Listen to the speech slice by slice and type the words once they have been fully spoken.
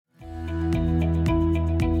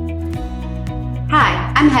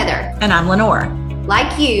I'm Heather. And I'm Lenore.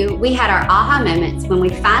 Like you, we had our aha moments when we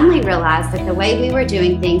finally realized that the way we were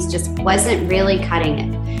doing things just wasn't really cutting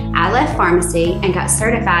it. I left pharmacy and got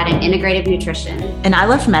certified in integrative nutrition. And I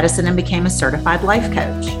left medicine and became a certified life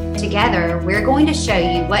coach. Together, we're going to show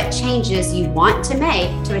you what changes you want to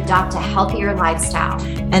make to adopt a healthier lifestyle.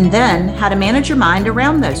 And then how to manage your mind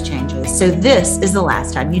around those changes. So this is the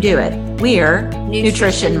last time you do it. We're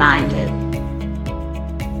Nutrition Minded.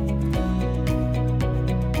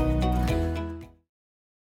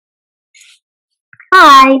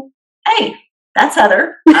 Hi. Hey, that's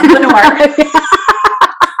Heather. I'm Lenore.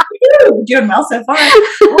 Doing well so far.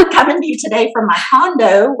 We're coming to you today from my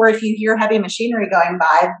condo, where if you hear heavy machinery going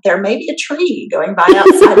by, there may be a tree going by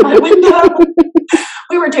outside my window.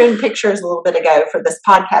 We were doing pictures a little bit ago for this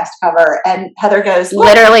podcast cover, and Heather goes, "Look,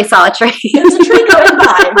 literally saw a tree. There's a tree going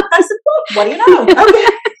by." I said, "Look, what do you know?" Okay.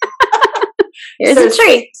 Here's a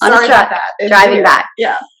tree on a truck driving by.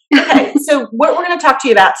 Yeah. Okay, so what we're going to talk to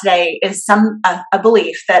you about today is a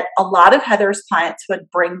belief that a lot of Heather's clients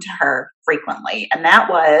would bring to her frequently, and that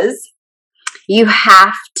was, you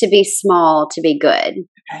have to be small to be good.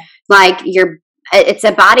 Okay. Like it's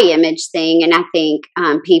a body image thing, and I think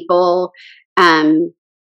people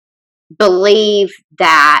believe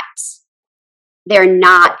that they're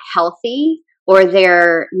not healthy or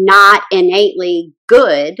they're not innately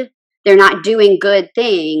good. They're not doing good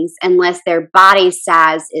things unless their body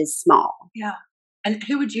size is small. Yeah. And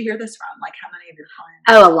who would you hear this from? Like, how many of your clients?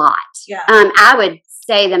 Oh, a lot. Yeah. I would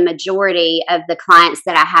say the majority of the clients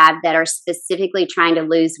that I have that are specifically trying to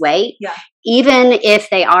lose weight, even if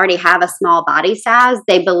they already have a small body size,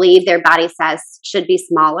 they believe their body size should be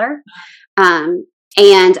smaller.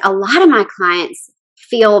 And a lot of my clients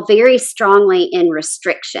feel very strongly in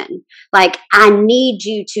restriction. Like, I need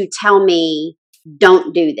you to tell me,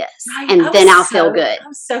 don't do this, and then I'll feel good. I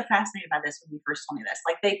was so fascinated by this when you first told me this.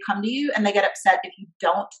 Like, they come to you and they get upset if you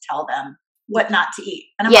don't tell them what not to eat.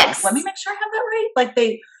 And I'm like, let me make sure I have that right.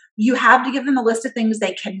 Like, you have to give them a list of things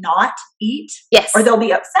they cannot eat, or they'll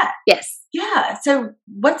be upset. Yes. Yeah. So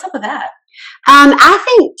what's up with that?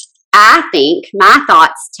 I think my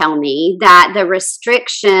thoughts tell me that the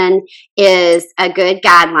restriction is a good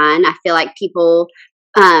guideline. I feel like people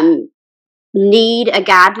need a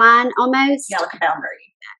guideline almost. Yeah, like a boundary.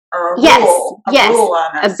 Or a rule. Yes. Rule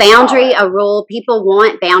a boundary, a rule. People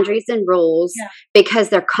want boundaries and rules because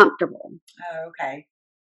they're comfortable. Oh, okay.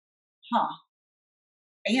 Huh.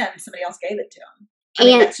 And somebody else gave it to them. I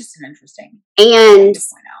mean, that's just an interesting thing to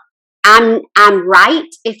point out. I'm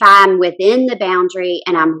right if I'm within the boundary,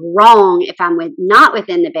 and I'm wrong if I'm not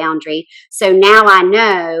within the boundary. So now I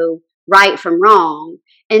know right from wrong.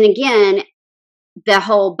 And again, the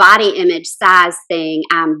whole body image size thing,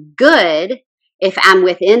 I'm good if I'm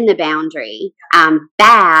within the boundary. I'm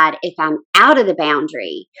bad if I'm out of the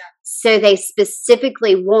boundary. Yeah. So they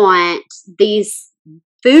specifically want these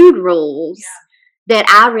food rules that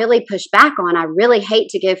I really push back on. I really hate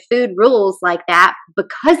to give food rules like that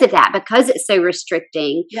because of that, because it's so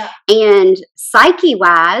restricting. Yeah. And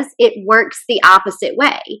psyche-wise, it works the opposite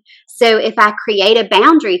way. So if I create a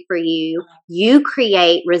boundary for you, you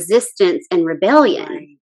create resistance and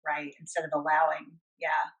rebellion. Right. Instead of allowing.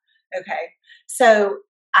 Yeah. Okay. So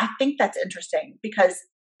I think that's interesting because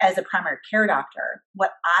as a primary care doctor,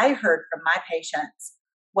 what I heard from my patients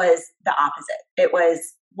was the opposite. It was,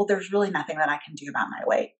 well, there's really nothing that I can do about my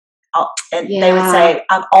weight. They would say,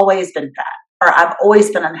 I've always been fat, or I've always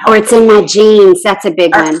been unhealthy. Or it's in my genes. That's a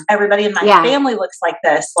big one. Everybody in my family looks like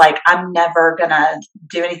this. Like, I'm never going to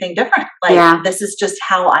do anything different. Like, this is just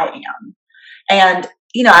how I am. And,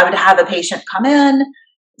 I would have a patient come in.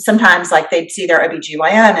 Sometimes, like, they'd see their OBGYN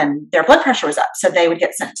and their blood pressure was up. So they would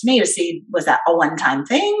get sent to me to see, was that a one-time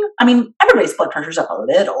thing? I mean, everybody's blood pressure's up a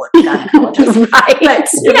little at the gynecologist. Right. But, is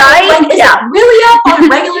it really up on a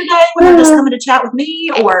regular day when they're just coming to chat with me?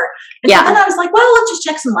 Or, and so then I was like, well, let's just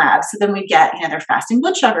check some labs. So then we get, their fasting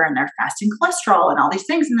blood sugar and their fasting cholesterol and all these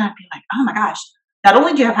things. And I'd be like, oh my gosh, not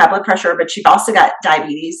only do you have high blood pressure, but you've also got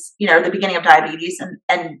diabetes, the beginning of diabetes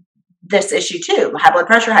and this issue too, high blood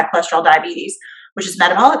pressure, high cholesterol, diabetes, which is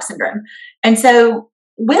metabolic syndrome. And so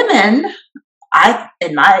women,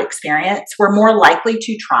 in my experience, were more likely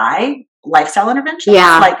to try lifestyle interventions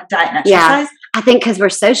like diet and exercise. Yeah. I think because we're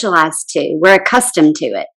socialized to, we're accustomed to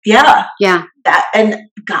it. Yeah. Yeah. And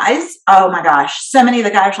guys, oh my gosh, so many of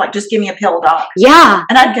the guys are like, just give me a pill, doc. Yeah.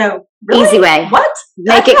 And I'd go, really? Easy way. What?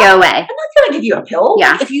 Make it go away. I'm not going to give you a pill.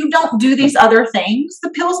 Yeah. If you don't do these other things, the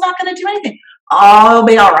pill's not going to do anything. I'll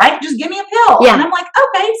be all right. Just give me a pill. Yeah. And I'm like,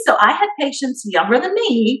 okay. So I had patients younger than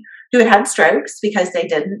me who had had strokes because they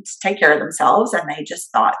didn't take care of themselves and they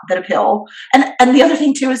just thought that a pill. And the other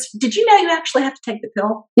thing too is, did you know you actually have to take the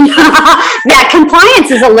pill? Yeah,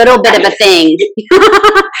 compliance is a little bit of a thing.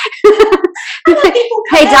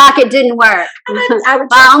 Hey doc, it didn't work.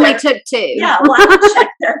 I only took 2. Yeah, well, I would check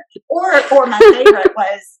there. Or my favorite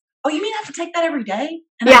was, oh, you mean I have to take that every day?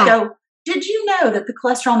 And I go, did you know that the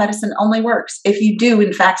cholesterol medicine only works if you do,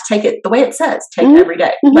 in fact, take it the way it says, take it every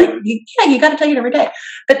day? Like, you got to take it every day.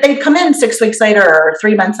 But they'd come in 6 weeks later or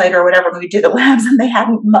 3 months later or whatever, and we'd do the labs and they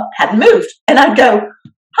hadn't moved. And I'd go,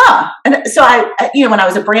 huh. And so when I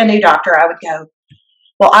was a brand new doctor, I would go,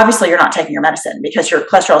 well, obviously you're not taking your medicine because your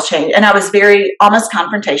cholesterol's changed. And I was very almost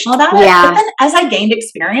confrontational about it. Yeah. But then as I gained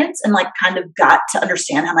experience and like kind of got to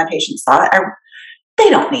understand how my patients thought, they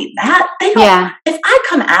don't need that. They don't. Yeah. If I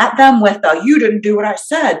come at them with you didn't do what I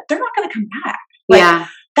said, they're not going to come back. Like,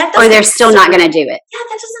 or they're still not going to do it. Yeah,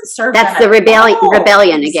 that doesn't serve That's them the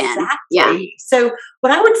rebellion again. Exactly. Yeah. So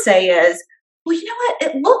what I would say is, well, you know what?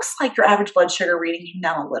 It looks like your average blood sugar reading came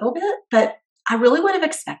down a little bit, but I really would have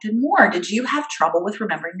expected more. Did you have trouble with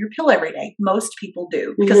remembering your pill every day? Most people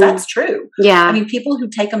do, because that's true. Yeah. I mean, people who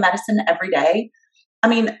take a medicine every day, I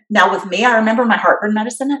mean, now with me, I remember my heartburn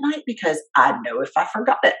medicine at night because I know if I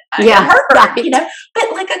forgot it, I get heartburn, you know.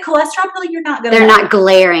 But like a cholesterol pill, you're not going to. They're not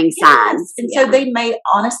glaring signs. And so they may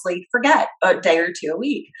honestly forget a day or 2 a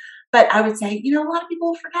week. But I would say, a lot of people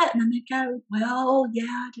will forget. And then they go, well, yeah,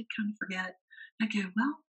 I did kind of forget. I go,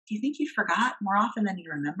 well, do you think you forgot more often than you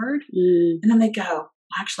remembered? And then they go, well,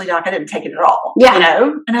 actually, doc, I didn't take it at all. Yeah.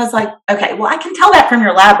 And I was like, okay, well, I can tell that from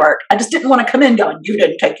your lab work. I just didn't want to come in going, you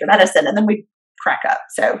didn't take your medicine. And then we crack up.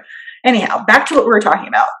 So anyhow, back to what we were talking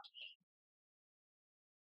about.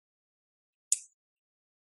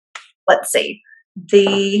 Let's see.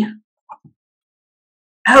 The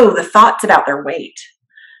thoughts about their weight.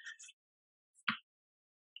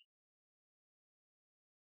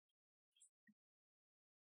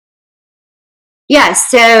 Yeah.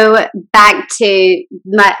 So back to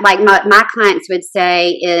my clients would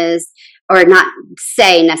say is, or not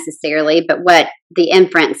say necessarily, but what the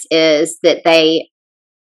inference is that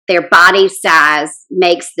their body size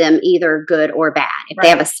makes them either good or bad. If they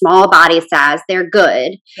have a small body size, they're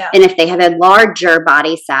good. Yeah. And if they have a larger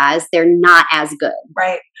body size, they're not as good.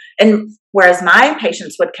 Right. And whereas my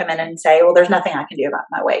patients would come in and say, well, there's nothing I can do about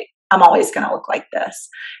my weight. I'm always going to look like this.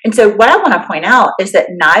 And so what I want to point out is that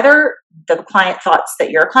neither the client thoughts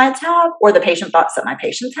that your clients have or the patient thoughts that my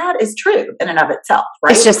patients had is true in and of itself,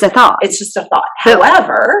 right? It's just a thought. It's just a thought.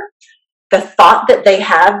 However, the thought that they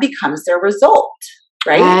have becomes their result,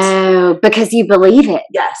 right? Oh, because you believe it.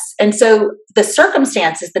 Yes. And so the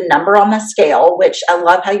circumstance is the number on the scale, which I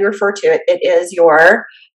love how you refer to it. It is your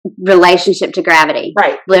relationship to gravity.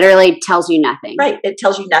 Right. Literally tells you nothing. Right. It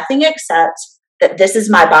tells you nothing except that this is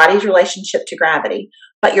my body's relationship to gravity.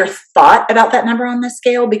 But your thought about that number on the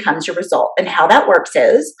scale becomes your result. And how that works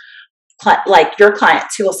is, like your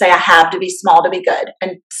clients who will say, I have to be small to be good.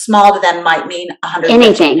 And small to them might mean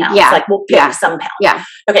 115 pounds. Yeah. Like we'll pick some pounds. Yeah.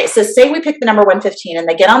 Okay. So say we pick the number 115 and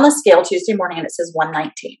they get on the scale Tuesday morning and it says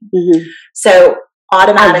 119. So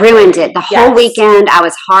automatically. I ruined it. The whole weekend, I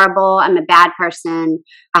was horrible. I'm a bad person.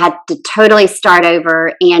 I had to totally start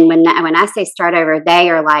over. And when I say start over, they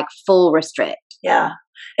are like full restrict. Yeah.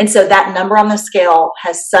 And so that number on the scale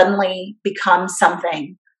has suddenly become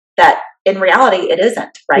something that in reality it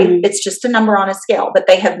isn't, right? It's just a number on a scale, but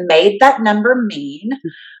they have made that number mean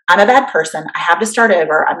I'm a bad person. I have to start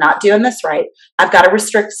over. I'm not doing this right. I've got to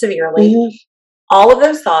restrict severely. All of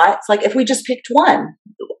those thoughts, like if we just picked one,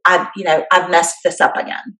 I've messed this up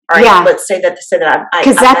again. All right. Yeah. Let's say that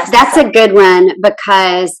because that's a good one,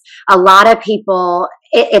 because a lot of people,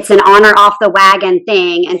 it's an on or off the wagon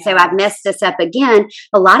thing. And so I've messed this up again.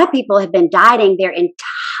 A lot of people have been dieting their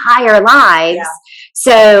entire lives. Yeah.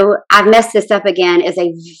 So I've messed this up again is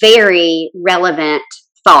a very relevant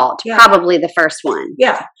thought, probably the first one.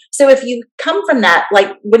 Yeah. So if you come from that,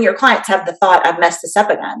 like when your clients have the thought, I've messed this up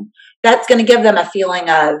again, that's going to give them a feeling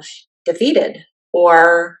of defeated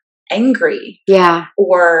or angry. Yeah.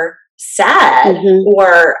 Or sad,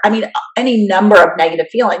 or any number of negative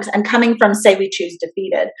feelings. And coming from, say we choose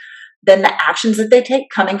defeated, then the actions that they take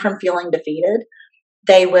coming from feeling defeated,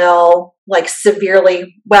 they will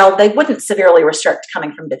they wouldn't severely restrict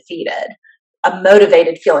coming from defeated. A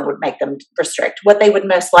motivated feeling would make them restrict. What they would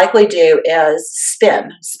most likely do is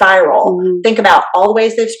spiral, think about all the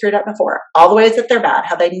ways they've screwed up before, all the ways that they're bad,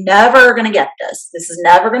 how they never are going to get this. This is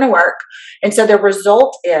never going to work. And so the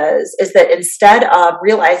result is that instead of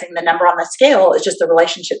realizing the number on the scale is just the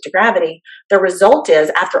relationship to gravity, the result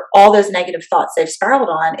is, after all those negative thoughts they've spiraled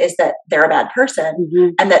on, is that they're a bad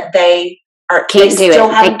person and that they can't do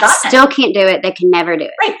it. They still can't do it. They can never do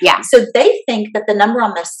it. Right. Yeah. So they think that the number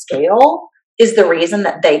on the scale is the reason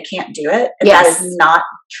that they can't do it. And that is not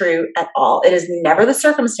true at all. It is never the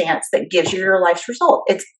circumstance that gives you your life's result.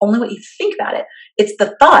 It's only what you think about it. It's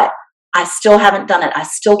the thought, I still haven't done it. I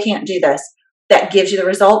still can't do this. That gives you the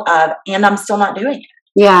result of, and I'm still not doing it.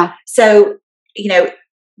 Yeah. So,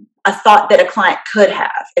 a thought that a client could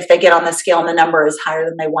have if they get on the scale and the number is higher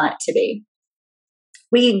than they want it to be.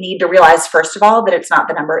 We need to realize, first of all, that it's not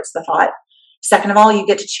the number, it's the thought. Second of all, you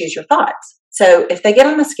get to choose your thoughts. So if they get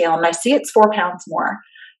on the scale and they see it's 4 pounds more,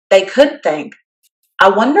 they could think, I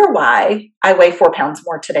wonder why I weigh 4 pounds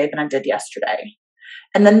more today than I did yesterday.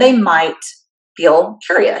 And then they might feel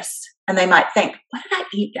curious and they might think, what did I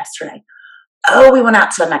eat yesterday? Oh, we went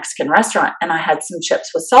out to a Mexican restaurant and I had some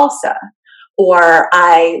chips with salsa. Or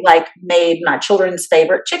I made my children's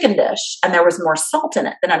favorite chicken dish and there was more salt in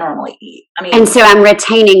it than I normally eat. And so I'm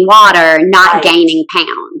retaining water, not gaining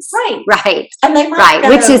pounds. Right. And they might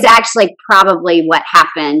which is actually probably what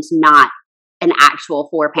happened, not an actual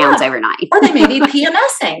 4 pounds overnight. Or they may be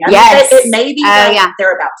PMSing. It may be that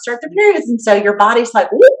they're about to start their periods. And so your body's like,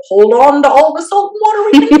 hold on to all the salt and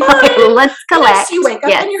water we can find. Let's collect. You wake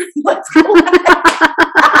up and let's collect.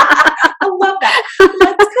 I love that.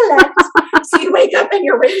 Let's collect. So you wake up and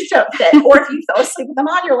your rings don't fit. Or if you fell asleep with them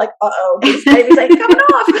on, you're like, these babies ain't coming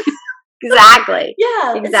off. Exactly.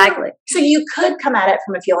 Yeah. Exactly. So you could come at it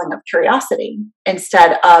from a feeling of curiosity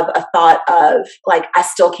instead of a thought of I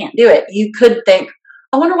still can't do it. You could think,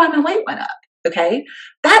 I wonder why my weight went up. Okay.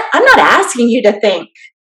 I'm not asking you to think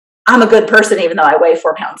I'm a good person even though I weigh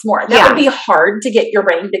 4 pounds more. That would be hard to get your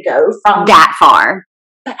brain to go from that far.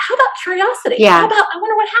 But how about curiosity? Yeah. How about, I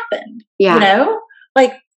wonder what happened? Yeah.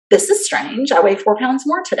 This is strange. I weigh 4 pounds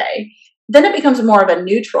more today. Then it becomes more of a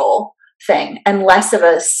neutral thing and less of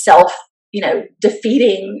a self,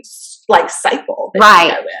 defeating cycle.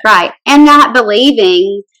 Right. And not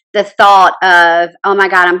believing the thought of, oh my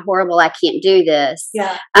God, I'm horrible. I can't do this.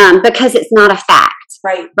 Yeah. Because it's not a fact.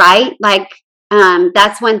 Right. Right.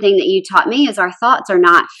 That's one thing that you taught me is our thoughts are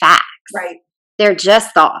not facts. Right. They're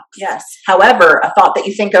just thoughts. Yes. However, a thought that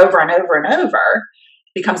you think over and over and over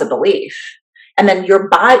becomes a belief. And then your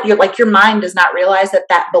mind does not realize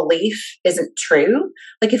that belief isn't true.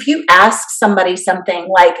 If you ask somebody something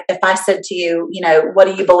if I said to you, what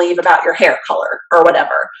do you believe about your hair color or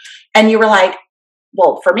whatever? And you were like,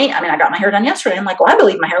 well, for me, I got my hair done yesterday. I'm like, well, I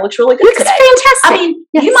believe my hair looks really good today. Fantastic.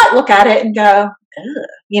 You might look at it and go,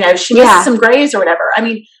 ugh, she missed some grays or whatever.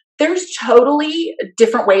 There's totally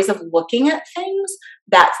different ways of looking at things.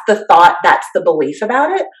 That's the thought. That's the belief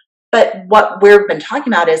about it. But what we've been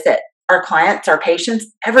talking about is that our clients, our patients,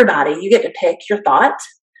 everybody, you get to pick your thought.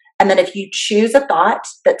 And then if you choose a thought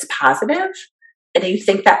that's positive and you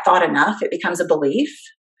think that thought enough, it becomes a belief.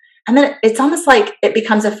 And then it's almost like it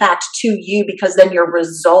becomes a fact to you because then your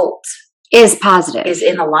result is positive, is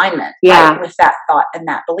in alignment with that thought and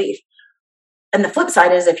that belief. And the flip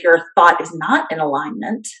side is if your thought is not in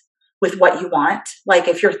alignment with what you want,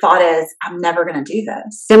 if your thought is, I'm never going to do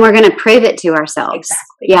this, then we're going to prove it to ourselves.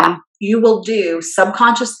 Exactly. Yeah. You will do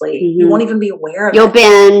subconsciously. Mm-hmm. You won't even be aware of it. You'll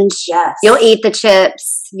binge. Yes. You'll eat the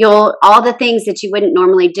chips. All the things that you wouldn't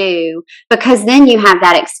normally do, because then you have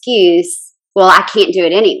that excuse, well, I can't do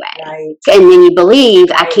it anyway. Right. And then you believe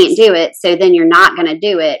I can't do it. So then you're not going to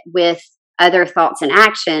do it with other thoughts and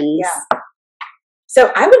actions. Yeah.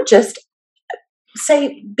 So I would just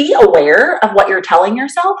say, be aware of what you're telling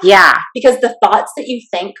yourself. Yeah. Because the thoughts that you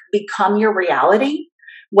think become your reality,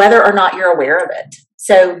 whether or not you're aware of it.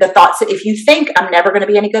 So the thoughts that if you think I'm never going to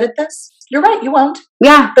be any good at this, you're right, you won't.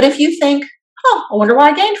 Yeah. But if you think, I wonder why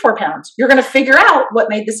I gained 4 pounds, you're going to figure out what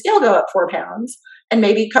made the scale go up 4 pounds and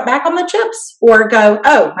maybe cut back on the chips or go,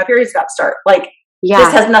 my period's about to start.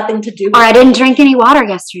 This has nothing to do with Or I didn't drink any water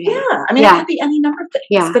yesterday. Yeah. It could be any number of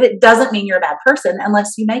things, but it doesn't mean you're a bad person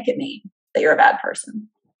unless you make it mean that you're a bad person.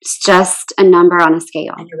 It's just a number on a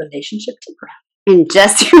scale. And your relationship to gravity. And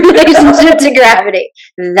just your relationship to gravity.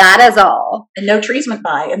 That is all. And no trees went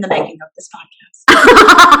by in the making of this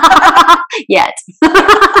podcast. Yet.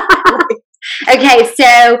 Okay,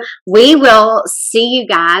 so we will see you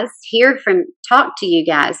guys, talk to you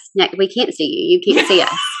guys. We can't see you. You can't see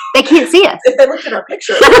us. They can't see us. If they looked at our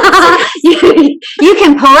picture. You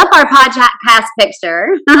can pull up our podcast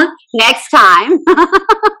picture next time.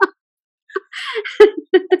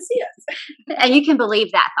 See us. And you can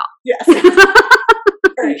believe that thought. Yes.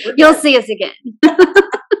 All right, you'll see us again.